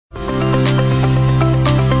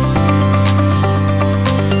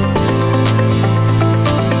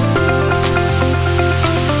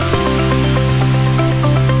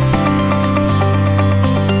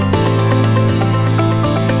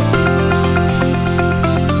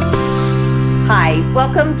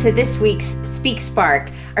Welcome to this week's Speak Spark.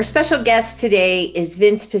 Our special guest today is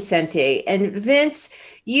Vince Poscente. And Vince,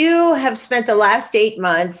 you have spent the last 8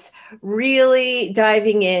 months really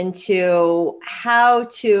diving into how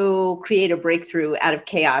to create a breakthrough out of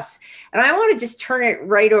chaos. And I want to just turn it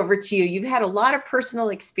right over to you. You've had a lot of personal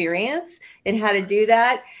experience in how to do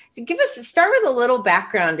that. So start with a little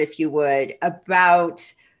background, if you would,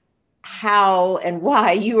 about how and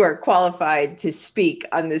why you are qualified to speak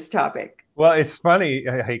on this topic. Well, it's funny.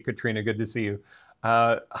 Hey, Katrina, good to see you.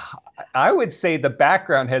 Uh, I would say the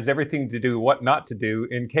background has everything to do what not to do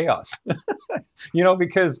in chaos.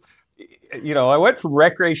 Because I went from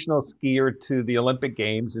recreational skier to the Olympic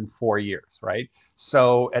Games in 4 years, right?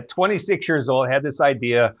 So at 26 years old, I had this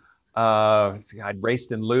idea. I'd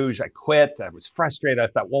raced in luge. I quit. I was frustrated. I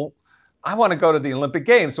thought, well, I want to go to the Olympic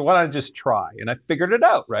Games. So why don't I just try? And I figured it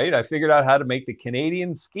out, right? I figured out how to make the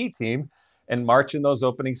Canadian ski team and march in those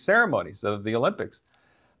opening ceremonies of the Olympics.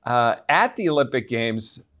 At the Olympic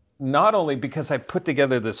Games, not only because I put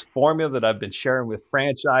together this formula that I've been sharing with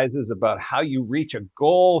franchises about how you reach a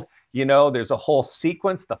goal, there's a whole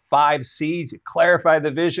sequence, the 5 C's. You clarify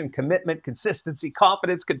the vision, commitment, consistency,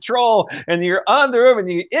 confidence, control, and you're on the road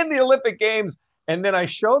and you're in the Olympic Games. And then I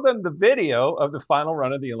show them the video of the final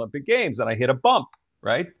run of the Olympic Games, and I hit a bump,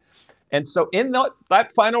 right? And so in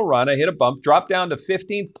that final run, I hit a bump, dropped down to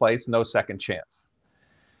 15th place, no second chance.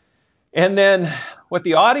 And then what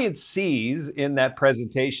the audience sees in that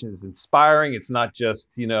presentation is inspiring. It's not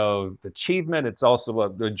just, the achievement. It's also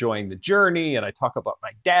enjoying the journey. And I talk about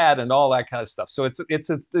my dad and all that kind of stuff. So it's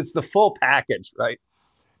the full package, right?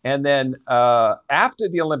 And then after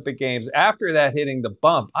the Olympic Games, after that hitting the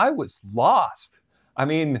bump, I was lost. I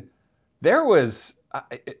mean, there was...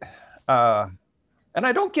 and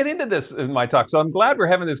I don't get into this in my talk. So I'm glad we're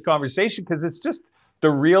having this conversation because it's just the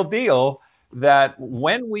real deal that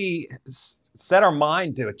when we set our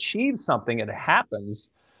mind to achieve something and it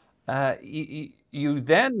happens, you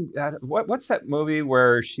then, what's that movie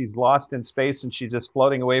where she's lost in space and she's just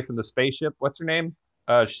floating away from the spaceship? What's her name?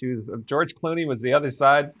 George Clooney was the other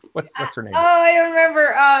side. What's her name? Oh, I don't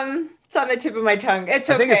remember. It's on the tip of my tongue. It's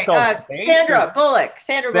okay. I think it's called Space. Sandra Bullock.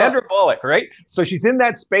 Sandra Bullock, right? So she's in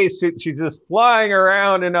that spacesuit. She's just flying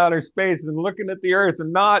around in outer space and looking at the Earth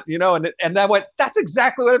and not, and that's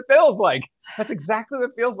exactly what it feels like. That's exactly what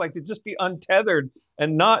it feels like to just be untethered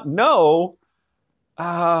and not know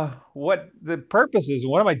what the purpose is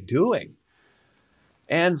and what am I doing.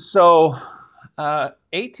 And so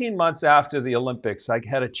 18 months after the Olympics, I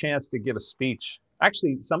had a chance to give a speech.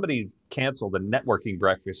 Actually, somebody canceled a networking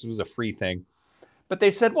breakfast. It was a free thing. But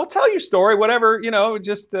they said, well, tell your story, whatever,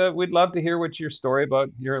 just we'd love to hear what your story about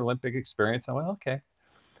your Olympic experience. I went, okay.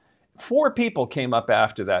 4 people came up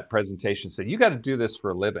after that presentation and said, you got to do this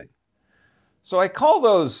for a living. So I call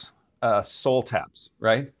those soul taps,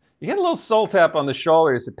 right? You get a little soul tap on the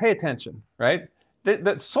shoulder. You say, pay attention, right?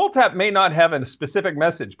 The soul tap may not have a specific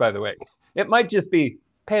message, by the way. It might just be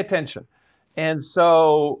pay attention. And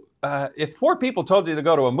so if 4 people told you to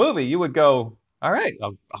go to a movie, you would go, all right,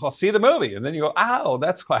 I'll see the movie. And then you go, oh,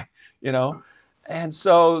 that's why, And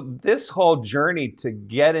so this whole journey to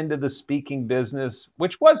get into the speaking business,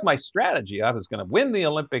 which was my strategy, I was going to win the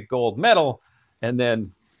Olympic gold medal and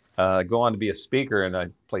then go on to be a speaker, and I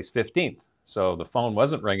placed 15th. So the phone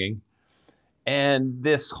wasn't ringing. And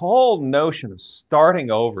this whole notion of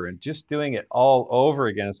starting over and just doing it all over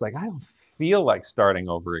again, it's like, I don't feel like starting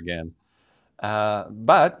over again.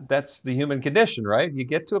 But that's the human condition, right? You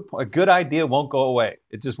get to a point, a good idea won't go away.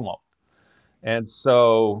 It just won't. And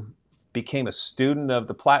so became a student of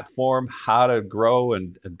the platform, how to grow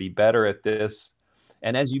and be better at this.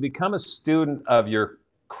 And as you become a student of your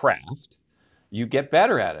craft, you get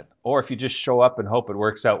better at it. Or if you just show up and hope it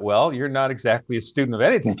works out well, you're not exactly a student of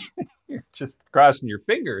anything. You're just crossing your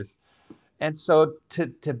fingers. And so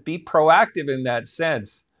to be proactive in that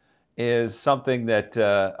sense is something that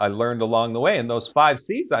I learned along the way. And those 5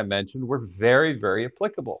 C's I mentioned were very, very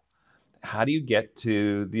applicable. How do you get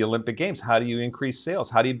to the Olympic Games? How do you increase sales?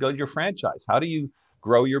 How do you build your franchise? How do you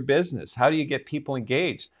grow your business? How do you get people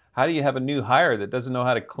engaged? How do you have a new hire that doesn't know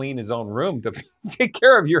how to clean his own room to take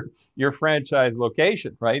care of your franchise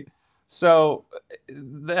location, right? So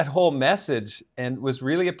that whole message was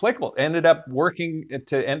really applicable. Ended up working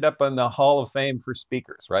to end up in the Hall of Fame for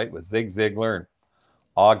speakers, right? With Zig Ziglar and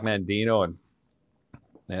Og Mandino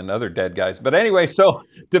and other dead guys. But anyway, so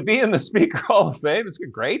to be in the Speaker Hall of Fame is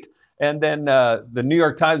great. And then the New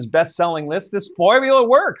York Times best-selling list, this formula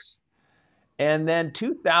works. And then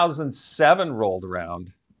 2007 rolled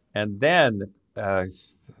around, and then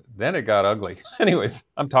it got ugly. Anyways,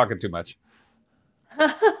 I'm talking too much.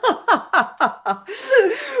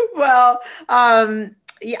 Well, Well,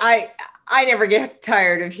 yeah, I never get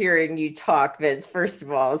tired of hearing you talk, Vince, first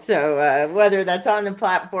of all. So whether that's on the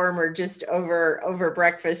platform or just over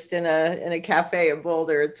breakfast in a cafe in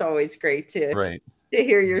Boulder, it's always great Right. to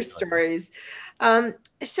hear your stories. Um,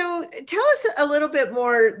 so tell us a little bit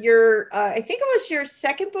more. Your I think it was your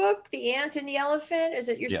second book, The Ant and the Elephant. Is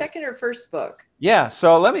it your Yeah. second or first book? Yeah.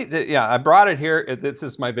 So yeah, I brought it here. This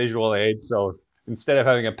is my visual aid. So instead of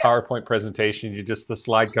having a PowerPoint presentation, the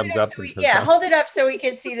slide Hold it comes up up so and we, comes yeah, on. hold it up so we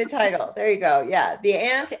can see the title. There you go. Yeah, The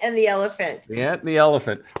Ant and the Elephant. The Ant and the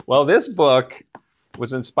Elephant. Well, this book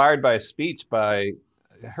was inspired by a speech by,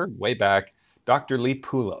 I heard way back, Dr. Lee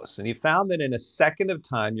Poulos. And he found that in a second of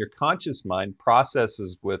time, your conscious mind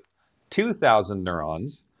processes with 2,000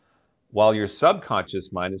 neurons, while your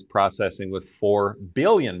subconscious mind is processing with 4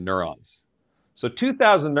 billion neurons. So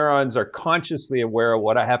 2,000 neurons are consciously aware of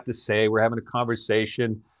what I have to say. We're having a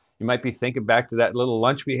conversation. You might be thinking back to that little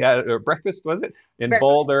lunch we had, or breakfast, was it, in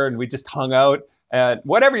Boulder, and we just hung out. And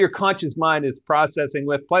whatever your conscious mind is processing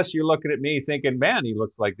with, plus you're looking at me thinking, man, he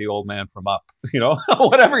looks like the old man from Up,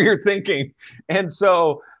 whatever you're thinking. And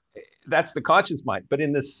so that's the conscious mind. But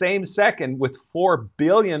in the same second, with 4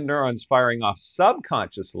 billion neurons firing off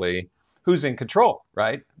subconsciously, who's in control,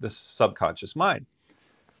 right? The subconscious mind.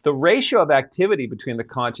 The ratio of activity between the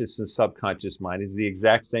conscious and subconscious mind is the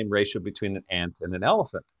exact same ratio between an ant and an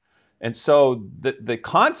elephant. And so the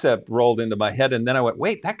concept rolled into my head, and then I went,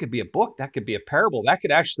 wait, that could be a book, that could be a parable, that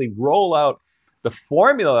could actually roll out the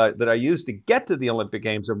formula that I used to get to the Olympic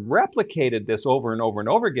Games, and replicated this over and over and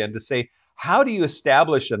over again to say, how do you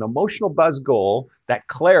establish an emotional buzz goal, that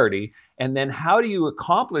clarity, and then how do you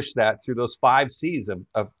accomplish that through those 5 C's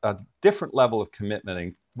of a different level of commitment?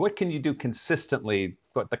 And what can you do consistently,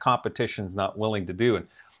 but the competition's not willing to do? And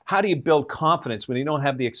how do you build confidence when you don't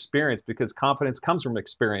have the experience? Because confidence comes from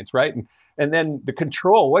experience, right? And then the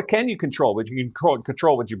control. What can you control? What you can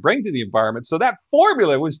control what you bring to the environment. So that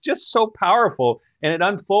formula was just so powerful, and it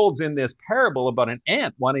unfolds in this parable about an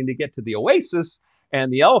ant wanting to get to the oasis,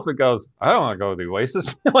 and the elephant goes, I don't want to go to the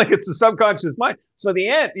oasis. Like, it's the subconscious mind. So the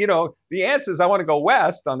ant says, I want to go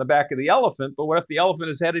west on the back of the elephant. But what if the elephant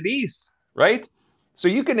is headed east, right? So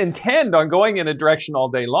you can intend on going in a direction all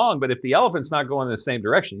day long, but if the elephant's not going in the same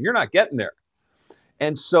direction, you're not getting there.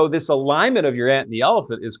 And so this alignment of your ant and the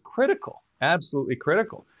elephant is critical, absolutely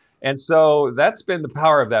critical. And so that's been the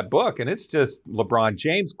power of that book. And it's just, LeBron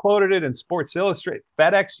James quoted it in Sports Illustrated.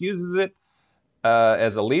 FedEx uses it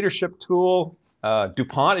as a leadership tool.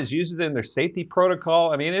 DuPont is using it in their safety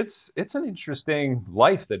protocol. I mean, it's an interesting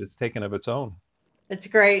life that it's taken of its own. It's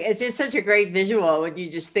great. It's just such a great visual when you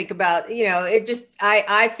just think about, it just,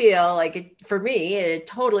 I feel like it, for me, it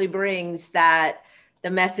totally brings the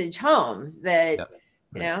message home that,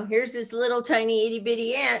 Yeah. Right. here's this little tiny itty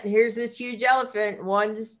bitty ant, and here's this huge elephant.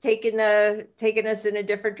 One's taking us in a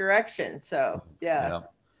different direction. So, yeah. Yeah.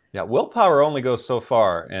 Yeah. Willpower only goes so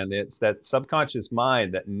far. And it's that subconscious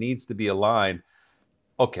mind that needs to be aligned.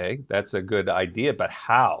 Okay, that's a good idea, but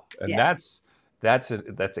how? And Yeah. that's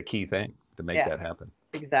a key thing to make Yeah, that happen.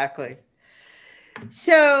 exactly.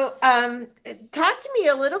 So, talk to me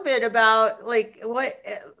a little bit about like what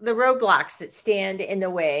the roadblocks that stand in the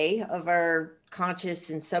way of our conscious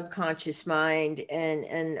and subconscious mind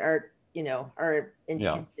and our Yeah.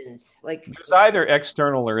 intentions. Like, There's either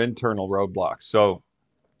external or internal roadblocks. So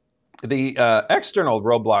the external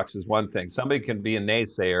roadblocks is one thing. Somebody can be a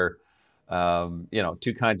naysayer.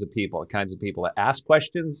 Two kinds of people: the kinds of people that ask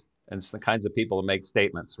questions, and the kinds of people that make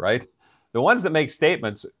statements, right? The ones that make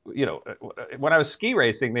statements, when I was ski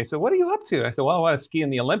racing, they said, what are you up to? I said, well, I want to ski in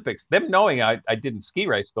the Olympics. Them knowing I didn't ski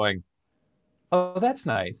race, going, oh, that's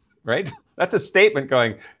nice, right? That's a statement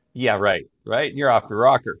going, yeah, right, right. You're off the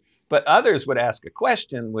rocker. But others would ask a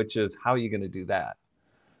question, which is, how are you going to do that?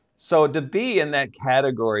 So to be in that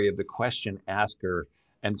category of the question asker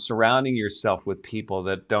and surrounding yourself with people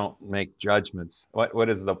that don't make judgments. What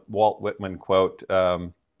is the Walt Whitman quote? Uh,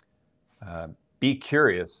 be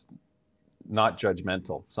curious, not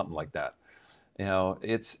judgmental, something like that.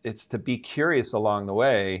 It's to be curious along the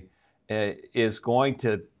way is going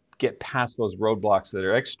to get past those roadblocks that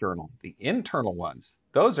are external. The internal ones,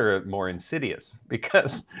 those are more insidious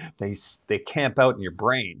because they camp out in your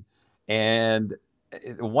brain. And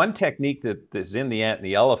one technique that is in the ant and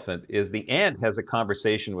the elephant is the ant has a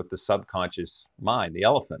conversation with the subconscious mind, the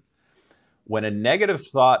elephant. When a negative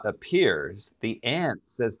thought appears, the ant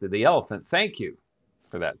says to the elephant, thank you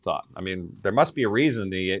for that thought. I mean, there must be a reason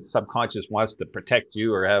the subconscious wants to protect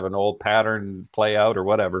you or have an old pattern play out or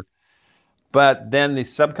whatever. But then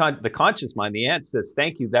the conscious mind, the ant says,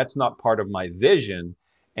 thank you, that's not part of my vision.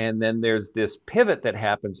 And then there's this pivot that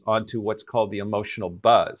happens onto what's called the emotional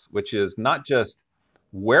buzz, which is not just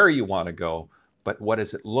where you want to go, but what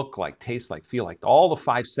does it look like, taste like, feel like, all the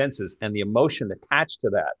five senses and the emotion attached to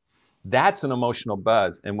that. That's an emotional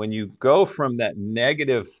buzz. And when you go from that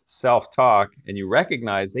negative self-talk and you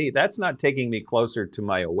recognize, hey, that's not taking me closer to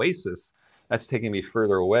my oasis, that's taking me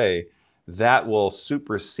further away, that will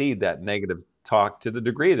supersede that negative talk to the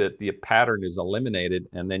degree that the pattern is eliminated.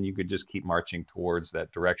 And then you could just keep marching towards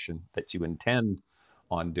that direction that you intend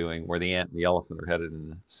on doing, where the ant and the elephant are headed in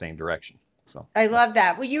the same direction. So I love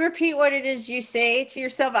that. Will you repeat what it is you say to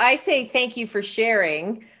yourself? I say thank you for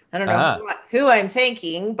sharing. I don't know uh-huh. who I'm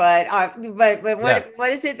thanking, but Yeah. what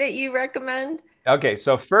is it that you recommend? Okay,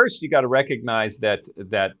 so first you got to recognize that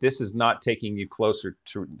this is not taking you closer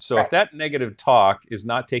to. So if Right. that negative talk is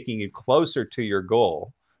not taking you closer to your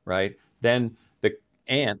goal, right? Then the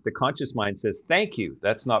the conscious mind says, "Thank you.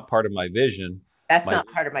 That's not part of my vision. That's My not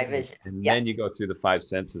part of my vision is," vision. and Yeah. then you go through the five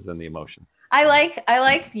senses and the emotion. I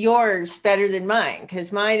like yours better than mine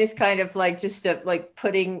because mine is kind of like just like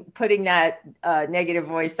putting that negative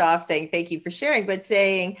voice off, saying thank you for sharing, but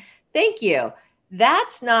saying thank you.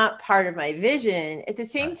 That's not part of my vision. At the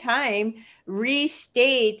same Right. time,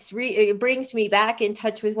 it brings me back in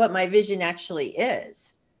touch with what my vision actually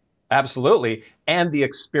is. Absolutely, and the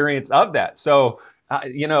experience of that. So,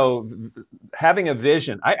 having a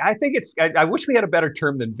vision. I think it's. I wish we had a better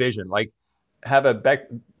term than vision. Like, have a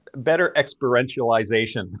better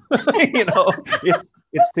experientialization.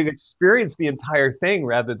 It's to experience the entire thing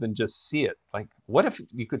rather than just see it. Like, what if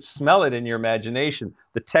you could smell it in your imagination?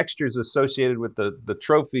 The textures associated with the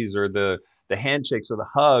trophies or the handshakes or the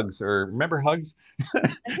hugs, or remember hugs,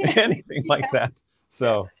 anything like that.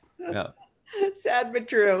 So, yeah. Sad but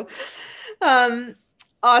true. Um,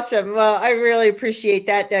 awesome. Well, I really appreciate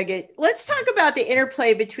that, Nugget. Let's talk about the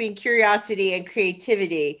interplay between curiosity and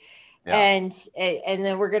creativity. Yeah. And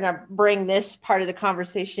then we're going to bring this part of the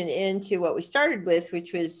conversation into what we started with,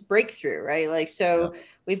 which was breakthrough, right? Like, Yeah. so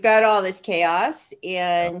we've got all this chaos,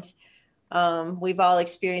 Yeah. and we've all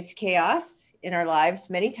experienced chaos in our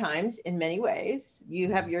lives many times in many ways.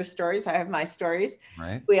 You have your stories, I have my stories.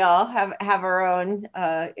 Right. We all have our own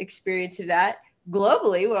experience of that.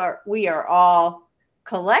 Globally, we are all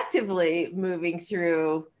collectively moving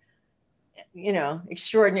through,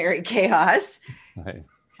 extraordinary chaos. Right.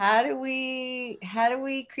 How do we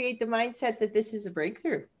create the mindset that this is a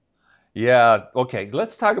breakthrough? Yeah. Okay.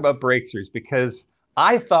 Let's talk about breakthroughs because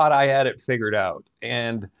I thought I had it figured out.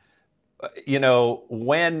 And,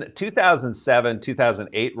 when 2007,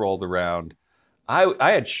 2008 rolled around,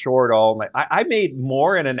 I had shored all my, I made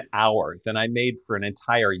more in an hour than I made for an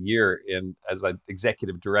entire year as an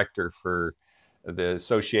executive director for the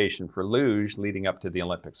Association for Luge leading up to the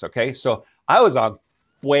Olympics. Okay. So I was on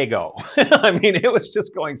fuego. I mean, it was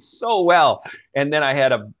just going so well. And then I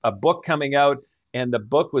had a book coming out, and the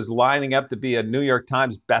book was lining up to be a New York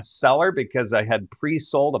Times bestseller because I had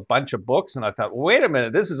pre-sold a bunch of books. And I thought, wait a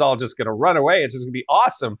minute, this is all just going to run away. It's just going to be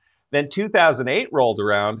awesome. Then 2008 rolled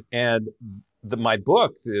around, and my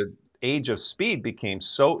book, The Age of Speed, became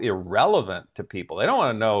so irrelevant to people. They don't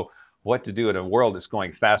want to know what to do in a world that's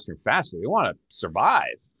going faster and faster. They want to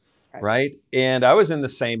survive, Right. right? And I was in the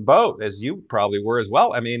same boat as you probably were as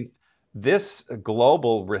well. I mean, this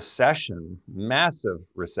global recession, massive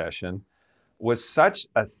recession, was such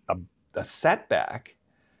a setback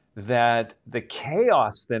that the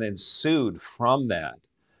chaos that ensued from that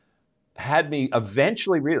had me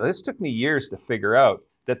eventually realize, this took me years to figure out,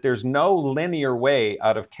 that there's no linear way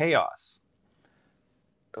out of chaos.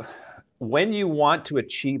 When you want to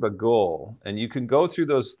achieve a goal, and you can go through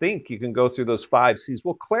you can go through those five C's.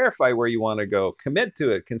 We'll clarify where you want to go, commit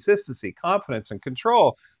to it, consistency, confidence, and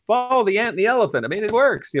control. Follow the ant and the elephant. I mean, it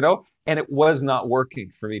works, and it was not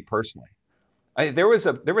working for me personally. There was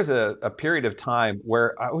a period of time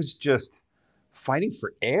where I was just fighting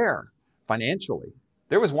for air financially.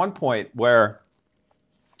 There was one point where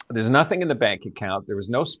there's nothing in the bank account. There was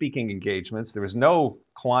no speaking engagements. There was no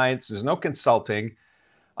clients. There's no consulting.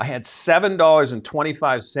 I had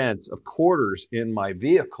 $7.25 of quarters in my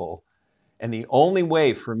vehicle. And the only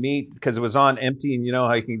way for me, because it was on empty, and you know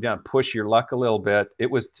how you can push your luck a little bit, it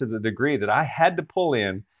was to the degree that I had to pull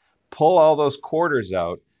all those quarters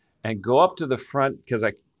out and go up to the front because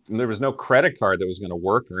there was no credit card that was going to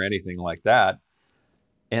work or anything like that.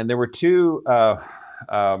 And there were two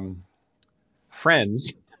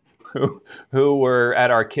friends who were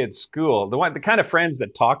at our kids' school. The kind of friends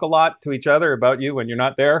that talk a lot to each other about you when you're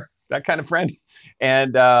not there, that kind of friend.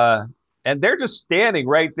 And they're just standing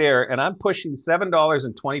right there, and I'm pushing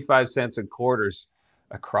 $7.25 in quarters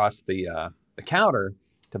across the counter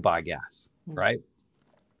to buy gas, right?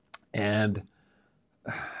 And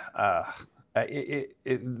uh,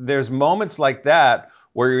 there's moments like that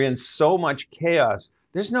where you're in so much chaos.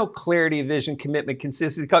 There's no clarity, vision, commitment,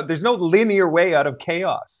 consistency. There's no linear way out of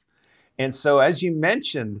chaos. And so, as you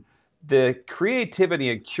mentioned, the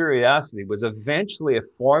creativity and curiosity was eventually a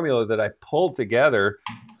formula that I pulled together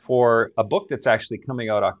for a book that's actually coming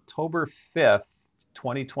out October 5th,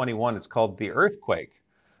 2021. It's called The Earthquake: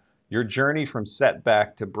 Your Journey from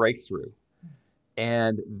Setback to Breakthrough.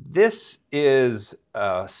 And this is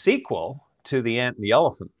a sequel to The Ant and the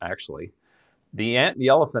Elephant, actually. The ant and the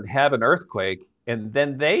elephant have an earthquake, and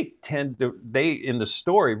then they in the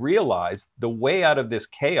story realize the way out of this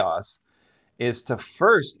chaos is to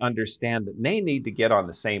first understand that they need to get on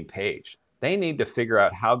the same page. They need to figure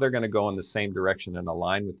out how they're going to go in the same direction and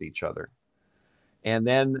align with each other. And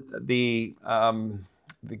then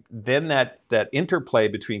then that interplay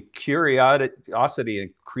between curiosity and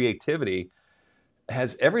creativity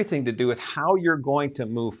has everything to do with how you're going to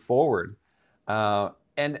move forward.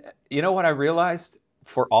 And you know what I realized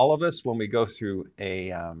for all of us when we go through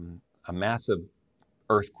a massive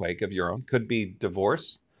earthquake of your own, could be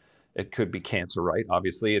divorce, it could be cancer, right?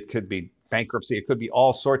 Obviously, it could be bankruptcy, it could be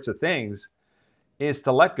all sorts of things, is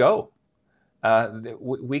to let go.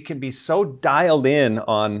 We can be so dialed in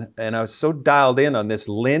on, and I was so dialed in on this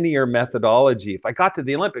linear methodology. If I got to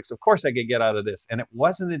the Olympics, of course I could get out of this. And it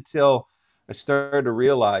wasn't until I started to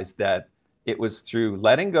realize that it was through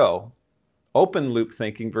letting go, open loop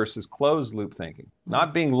thinking versus closed loop thinking,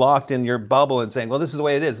 not being locked in your bubble and saying, well, this is the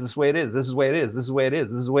way it is, this is the way it is, this is the way it is, this is the way it is,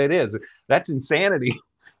 this is the way it is. That's insanity.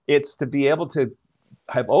 It's to be able to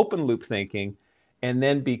have open loop thinking and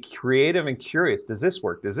then be creative and curious. Does this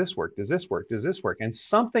work? Does this work? Does this work? Does this work? And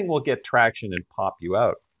something will get traction and pop you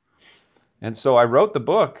out. And so I wrote the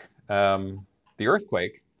book, The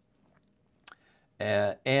Earthquake,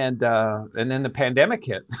 and then the pandemic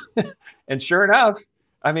hit. And sure enough,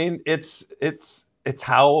 I mean, it's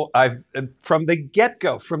how I've, from the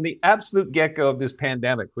get-go, from the absolute get-go of this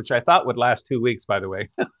pandemic, which I thought would last 2 weeks, by the way.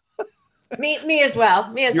 Me as well.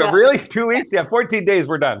 Me as Yeah, well. really? 2 weeks? Yeah, 14 days,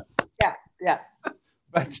 we're done. Yeah, yeah.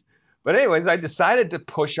 But anyways, I decided to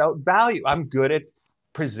push out value. I'm good at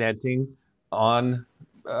presenting on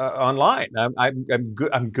online.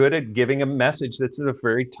 I'm good at giving a message that's in a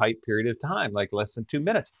very tight period of time, like less than 2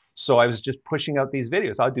 minutes. So I was just pushing out these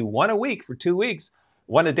videos. I'll do one a week for 2 weeks,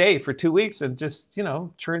 one a day for 2 weeks, and just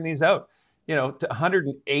churn these out. To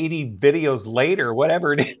 180 videos later,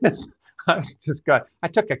 whatever it is. I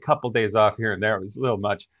took a couple days off here and there. It was a little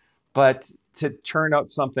much, but to churn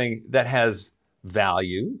out something that has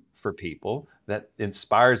value for people, that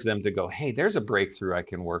inspires them to go, hey, there's a breakthrough I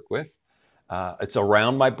can work with. It's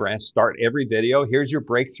around my brand. Start every video. Here's your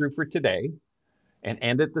breakthrough for today, and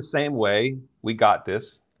end it the same way. We got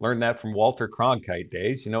this. Learned that from Walter Cronkite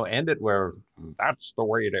days. End it where that's the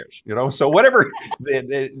way it is. So whatever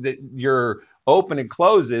your open and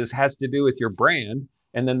closes has to do with your brand,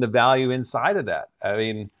 and then the value inside of that. I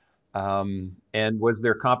mean, and was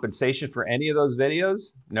there compensation for any of those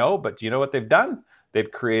videos? No, but you know what they've done?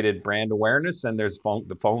 They've created brand awareness, and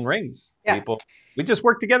the phone rings. Yeah. We just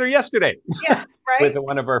worked together yesterday. Yeah, right. With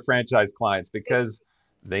one of our franchise clients because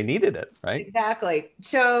they needed it, right? Exactly.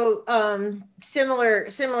 So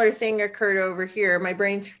similar thing occurred over here. My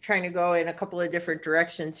brain's trying to go in a couple of different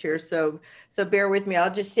directions here. So bear with me.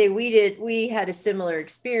 I'll just say we had a similar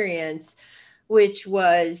experience, which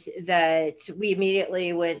was that we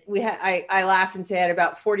immediately went, I laugh and say I had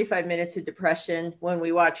about 45 minutes of depression when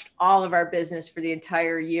we watched all of our business for the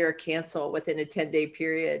entire year cancel within a 10-day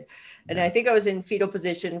period. And I think I was in fetal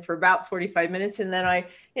position for about 45 minutes. And then I,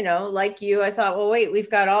 like you, I thought, well, wait, we've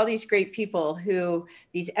got all these great people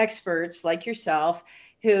these experts like yourself,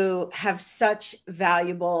 who have such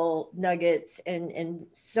valuable nuggets and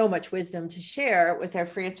so much wisdom to share with our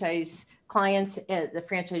franchise clients, the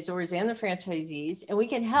franchisors and the franchisees, and we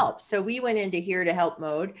can help. So we went into here to help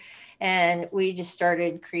mode, and we just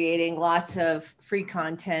started creating lots of free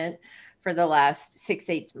content for the last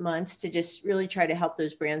 6-8 months to just really try to help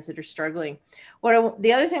those brands that are struggling.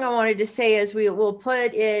 The other thing I wanted to say is we will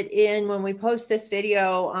put it in when we post this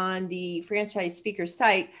video on the franchise speaker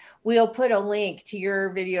site, we'll put a link to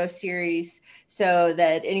your video series so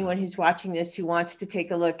that anyone who's watching this who wants to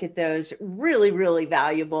take a look at those really, really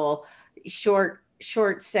valuable short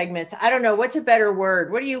segments. I don't know, what's a better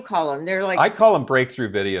word? What do you call them? They're like, I call them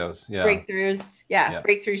breakthrough videos. Yeah. Breakthroughs. Yeah.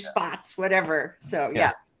 Breakthrough spots, whatever. So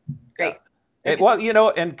yeah. Great. Yeah. Okay.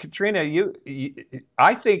 Well, and Katrina,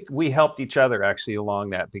 I think we helped each other actually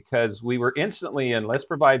along that, because we were instantly in let's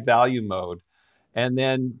provide value mode, and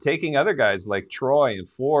then taking other guys like Troy and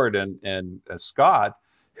Ford and Scott,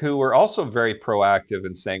 who were also very proactive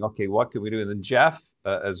in saying, okay, what can we do? And then Jeff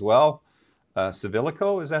as well,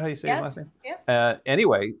 Civilico, is that how you say his Yeah. last name? Yeah.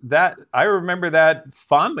 Anyway, that I remember that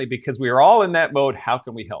fondly because we were all in that mode. How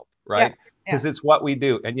can we help, Yeah. right? Yeah. Because it's what we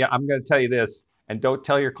do. And yeah, I'm going to tell you this, and don't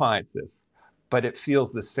tell your clients this, but it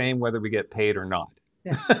feels the same whether we get paid or not.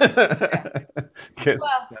 Yeah. Because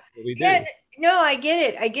Well, that's what we yeah, do. no, I get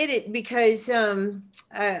it. I get it because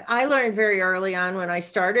I learned very early on when I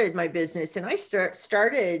started my business, and I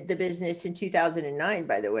started the business in 2009,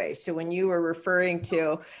 by the way. So when you were referring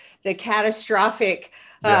to the catastrophic,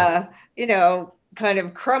 Yeah, you know, kind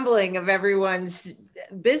of crumbling of everyone's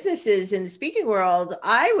businesses in the speaking world,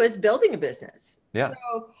 I was building a business. So yeah.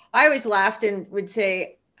 I always laughed and would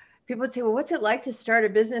say, people would say, well, what's it like to start a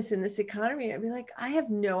business in this economy? And I'd be like, I have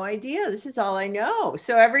no idea. This is all I know.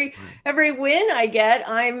 So Right. every win I get,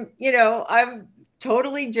 I'm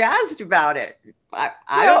totally jazzed about it. I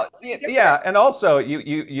don't know Well, any different. yeah, and also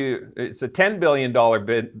it's a $10 billion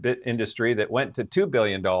bit industry that went to $2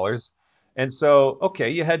 billion, and so okay,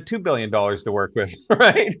 you had $2 billion to work with,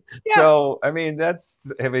 right? Yeah. So I mean,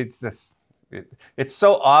 it's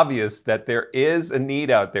so obvious that there is a need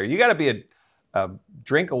out there. You got to be a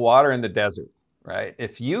drink of water in the desert, right?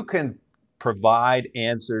 If you can provide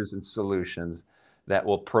answers and solutions that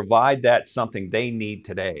will provide that something they need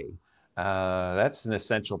today, that's an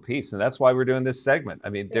essential piece, and that's why we're doing this segment. I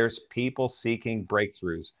mean, Yeah. there's people seeking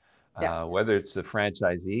breakthroughs, Yeah. whether it's a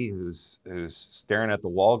franchisee who's staring at the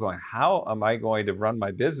wall, going, "How am I going to run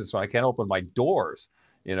my business when I can't open my doors?"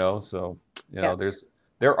 So Yeah.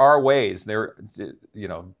 there are ways. You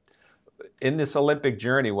know, in this Olympic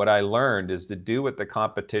journey, what I learned is to do what the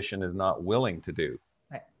competition is not willing to do.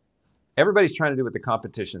 Right. Everybody's trying to do what the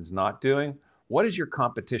competition's not doing. What is your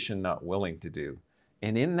competition not willing to do?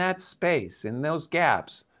 And in that space, in those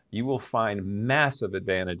gaps, you will find massive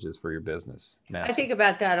advantages for your business. I Massive. think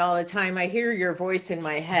about that all the time. I hear your voice in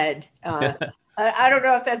my head. I don't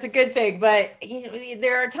know if that's a good thing, but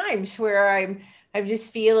there are times where I'm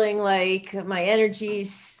just feeling like my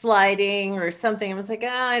energy's sliding or something. I was like,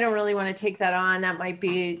 I don't really want to take that on. That might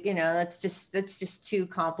be, that's just too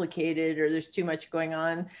complicated, or there's too much going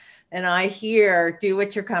on. And I hear, do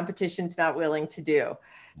what your competition's not willing to do,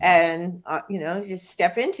 and just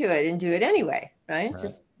step into it and do it anyway. Right? Right,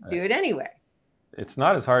 Just right. do it anyway. It's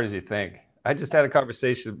not as hard as you think. I just had a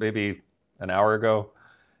conversation maybe an hour ago.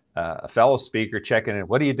 A fellow speaker checking in.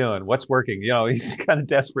 What are you doing? What's working? He's kind of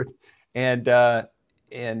desperate, and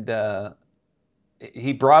and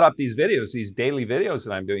he brought up these videos, these daily videos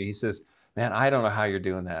that I'm doing. He says, "Man, I don't know how you're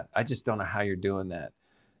doing that. I just don't know how you're doing that."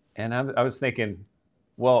 And I was thinking,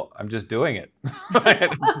 well, I'm just doing it. I'm just doing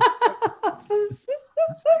it.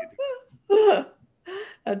 That's how you do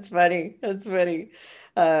That's funny. That's funny.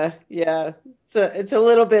 Yeah. So it's a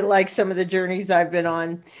little bit like some of the journeys I've been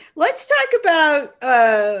on. Let's talk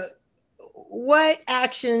about what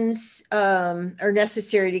actions are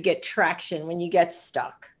necessary to get traction when you get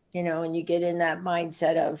stuck, and you get in that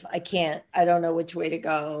mindset of, I don't know which way to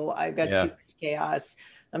go. I've it. got too Yeah, much chaos.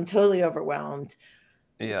 I'm totally overwhelmed.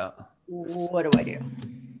 yeah. What do I do?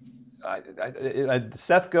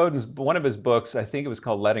 Seth Godin's one of his books, I think it was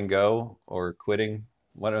called Letting Go or Quitting,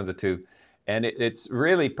 one of the two, and it's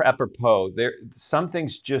really apropos. Some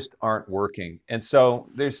things just aren't working, and so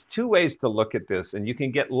there's two ways to look at this, and you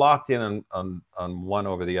can get locked in on one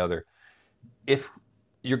over the other. If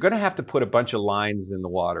you're going to have to put a bunch of lines in the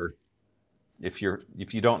water, if you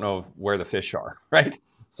don't know where the fish are, right?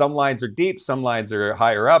 Some lines are deep, some lines are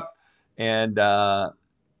higher up, and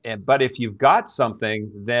but if you've got something,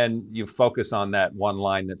 then you focus on that one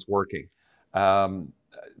line that's working. Um,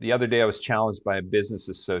 the other day, I was challenged by a business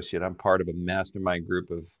associate. I'm part of a mastermind group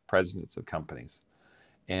of presidents of companies.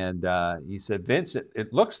 And he said, Vince,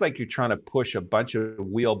 it looks like you're trying to push a bunch of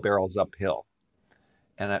wheelbarrows uphill.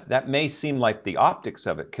 And that may seem like the optics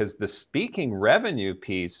of it, because the speaking revenue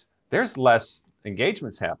piece, there's less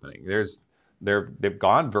engagements happening. They've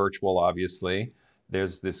gone virtual, obviously.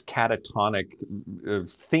 There's this catatonic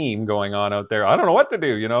theme going on out there. I don't know what to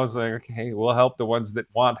do. It's like, okay, we'll help the ones that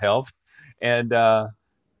want help, and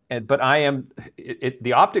but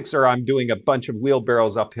the optics are I'm doing a bunch of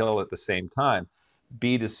wheelbarrows uphill at the same time.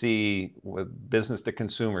 B2C, with business to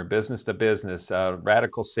consumer, business to business,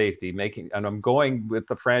 radical safety, and I'm going with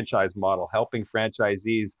the franchise model, helping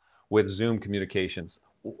franchisees with Zoom communications.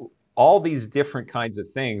 All these different kinds of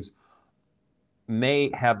things may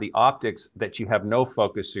have the optics that you have no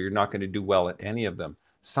focus, so you're not going to do well at any of them.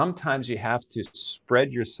 Sometimes you have to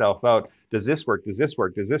spread yourself out. Does this work? Does this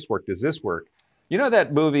work? Does this work? Does this work? You know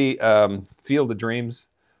that movie, Field of Dreams,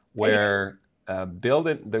 Yeah. where build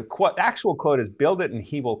it. The actual quote is build it and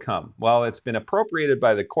he will come. Well, it's been appropriated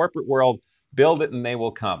by the corporate world. Build it and they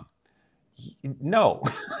will come. No,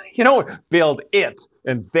 you don't build it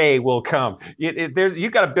and they will come. You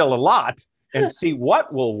got to build a lot and see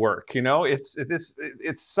what will work. It's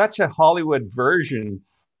such a Hollywood version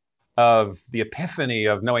of the epiphany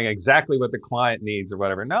of knowing exactly what the client needs or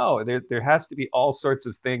whatever. No, there has to be all sorts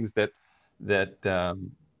of things that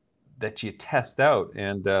you test out,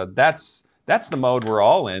 and that's the mode we're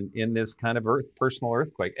all in this kind of personal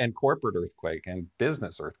earthquake and corporate earthquake and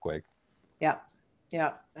business earthquake. Yeah,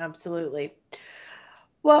 yeah, absolutely.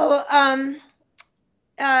 Well,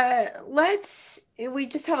 we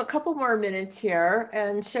just have a couple more minutes here.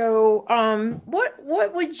 And so,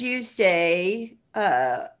 what would you say,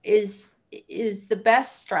 is the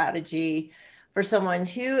best strategy for someone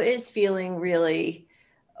who is feeling really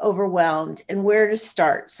overwhelmed, and where to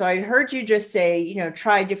start? So I heard you just say,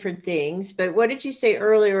 try different things, but what did you say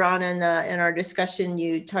earlier on in our discussion?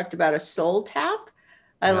 You talked about a soul tap.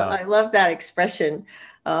 Yeah. I love that expression.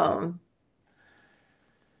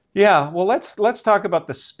 Yeah, well, let's talk about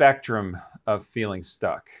the spectrum of feeling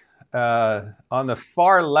stuck. On the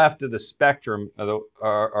far left of the spectrum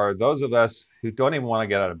are those of us who don't even want to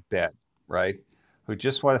get out of bed, right? Who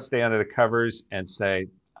just want to stay under the covers and say,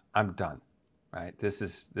 "I'm done." Right? This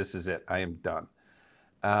is it. I am done.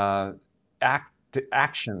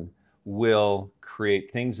 Action will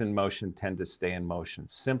create things in motion, tend to stay in motion.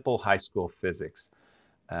 Simple high school physics.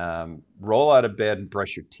 Roll out of bed and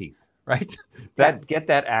brush your teeth. Right? Get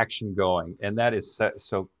that action going, and that is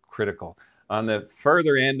so critical. On the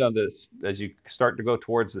further end on this, as you start to go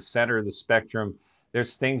towards the center of the spectrum,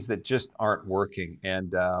 there's things that just aren't working,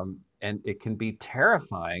 and it can be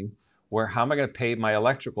terrifying. Where how am I going to pay my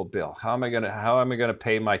electrical bill? How am I going to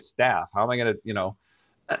pay my staff? How am I going to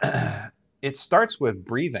It starts with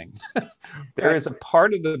breathing. There is a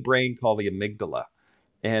part of the brain called the amygdala,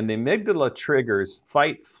 and the amygdala triggers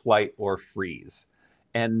fight, flight, or freeze.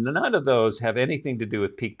 And none of those have anything to do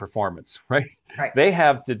with peak performance, right? They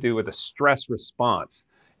have to do with a stress response.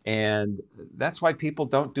 And that's why people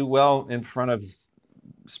don't do well in front of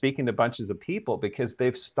speaking to bunches of people, because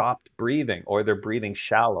they've stopped breathing or they're breathing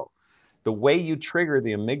shallow. The way you trigger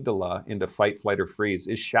the amygdala into fight, flight, or freeze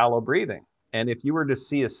is shallow breathing. And if you were to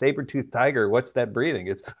see a saber-toothed tiger, what's that breathing?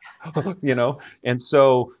 It's, and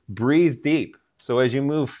so breathe deep. So as you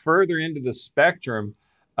move further into the spectrum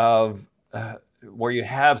of where you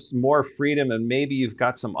have some more freedom and maybe you've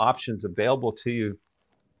got some options available to you,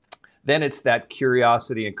 then it's that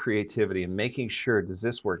curiosity and creativity and making sure, does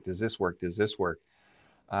this work? Does this work? Does this work?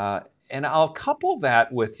 And I'll couple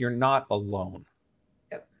that with you're not alone.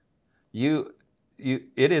 Yep.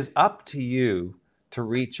 It is up to you to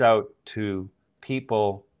reach out to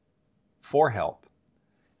people for help.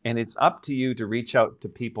 And it's up to you to reach out to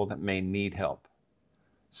people that may need help.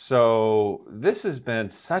 So this has been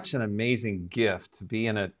such an amazing gift to be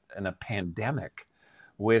in a pandemic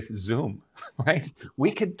with Zoom, right?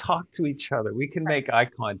 We can talk to each other. We can make eye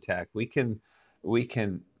contact. We can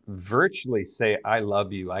virtually say, "I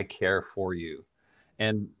love you. I care for you,"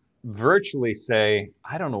 and virtually say,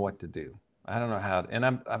 "I don't know what to do. I don't know how to," and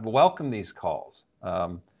I've welcomed these calls.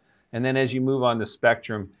 And then as you move on the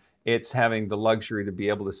spectrum, it's having the luxury to be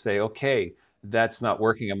able to say, "Okay, that's not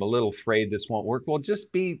working. I'm a little afraid this won't work." Well,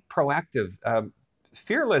 just be proactive.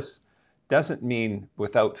 Fearless doesn't mean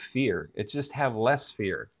without fear. It's just have less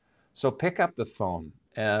fear. So pick up the phone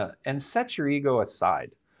and set your ego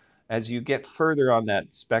aside. As you get further on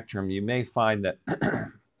that spectrum, you may find that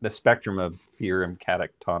the spectrum of fear and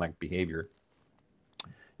catatonic behavior,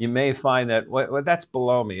 you may find that well, that's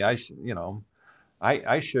below me. I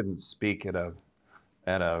shouldn't speak at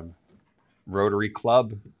a Rotary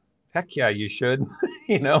Club. Heck yeah, you should.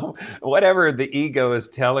 Whatever the ego is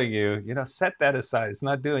telling you, set that aside. It's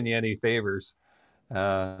not doing you any favors.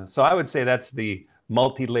 So I would say that's the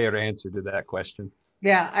multi-layered answer to that question.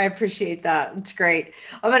 Yeah, I appreciate that. It's great.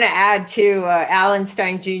 I'm going to add to Alan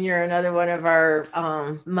Stein Jr., another one of our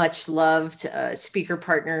much loved speaker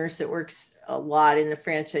partners that works a lot in the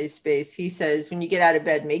franchise space. He says, when you get out of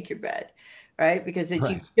bed, make your bed, right? Because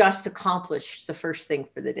you just accomplished the first thing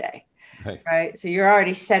for the day, right? So you're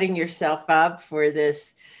already setting yourself up for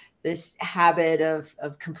this habit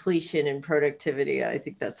of completion and productivity. I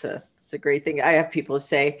think that's a great thing. I have people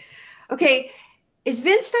say, "Okay, is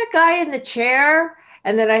Vince that guy in the chair?"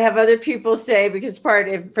 And then I have other people say, because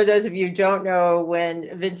for those of you who don't know,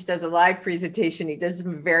 when Vince does a live presentation, he does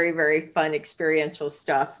some very, very fun experiential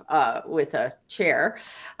stuff with a chair.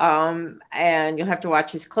 And you'll have to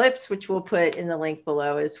watch his clips, which we'll put in the link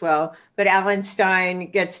below as well. But Alan Stein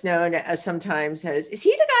gets known as sometimes as, is he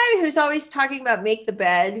the guy who's always talking about make the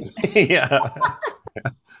bed? Yeah.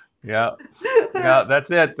 Yeah. Yeah,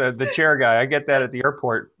 that's it. The chair guy. I get that at the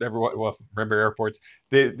airport. Everyone, well, remember airports.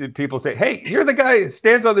 The people say, "Hey, you're the guy who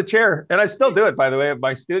stands on the chair," and I still do it. By the way,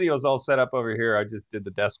 my studio's all set up over here. I just did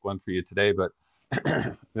the desk one for you today, but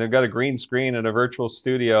they've got a green screen and a virtual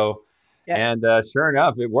studio, Yeah. and sure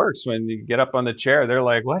enough, it works. When you get up on the chair, they're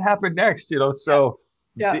like, "What happened next?" So,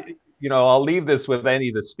 Yeah. I'll leave this with any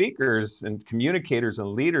of the speakers and communicators and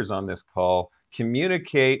leaders on this call.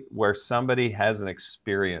 Communicate where somebody has an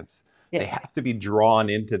experience. They Yes. have to be drawn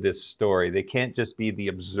into this story. They can't just be the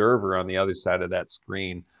observer on the other side of that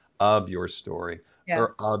screen of your story Yeah.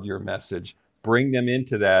 or of your message. Bring them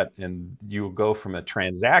into that, and you go from a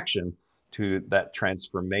transaction to that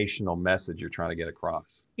transformational message you're trying to get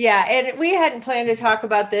across. Yeah, and we hadn't planned to talk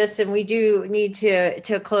about this, and we do need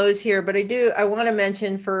to close here. But I want to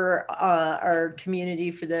mention for our community,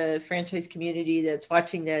 for the franchise community that's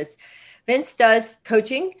watching this, Vince does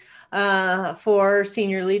coaching for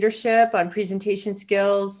senior leadership on presentation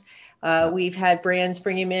skills. We've had brands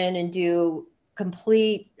bring him in and do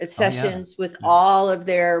complete sessions with all of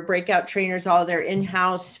their breakout trainers, all their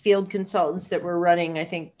in-house field consultants that were running, I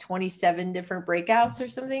think, 27 different breakouts or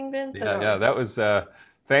something, Vince. Yeah, that was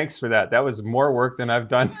thanks for that. That was more work than I've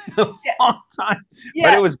done in a Yeah. long time.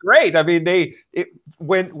 Yeah. But it was great. I mean,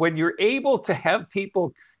 when you're able to have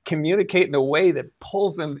people communicate in a way that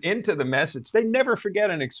pulls them into the message, they never forget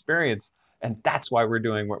an experience. And that's why we're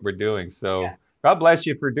doing what we're doing. So God bless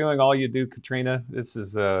you for doing all you do, Katrina. This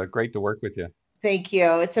is great to work with you. Thank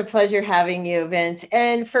you. It's a pleasure having you, Vince.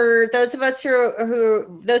 And for those of us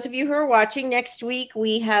those of you who are watching, next week,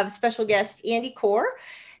 we have special guest Andy Core,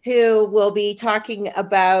 who will be talking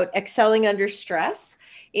about excelling under stress.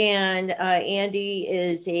 And Andy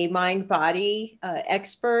is a mind-body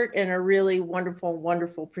expert and a really wonderful,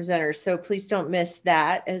 wonderful presenter. So please don't miss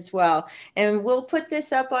that as well. And we'll put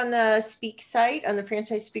this up on the Speak site, on the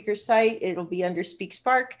Franchise Speaker site. It'll be under Speak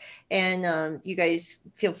Spark. And you guys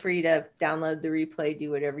feel free to download the replay, do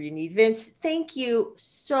whatever you need. Vince, thank you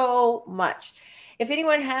so much. If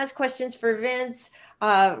anyone has questions for Vince,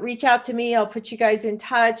 reach out to me. I'll put you guys in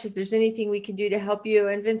touch if there's anything we can do to help you.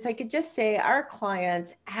 And Vince, I could just say our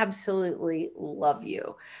clients absolutely love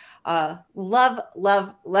you. Love,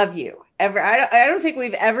 love, love you. I don't think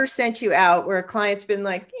we've ever sent you out where a client's been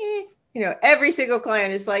like, every single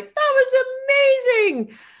client is like, that was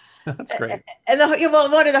amazing. That's great. And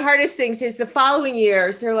one of the hardest things is the following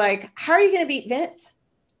years, they're like, how are you going to beat Vince?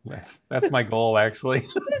 That's my goal, actually.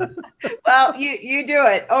 Well, you do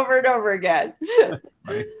it over and over again. That's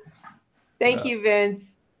funny. Thank you,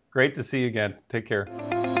 Vince. Great to see you again. Take care.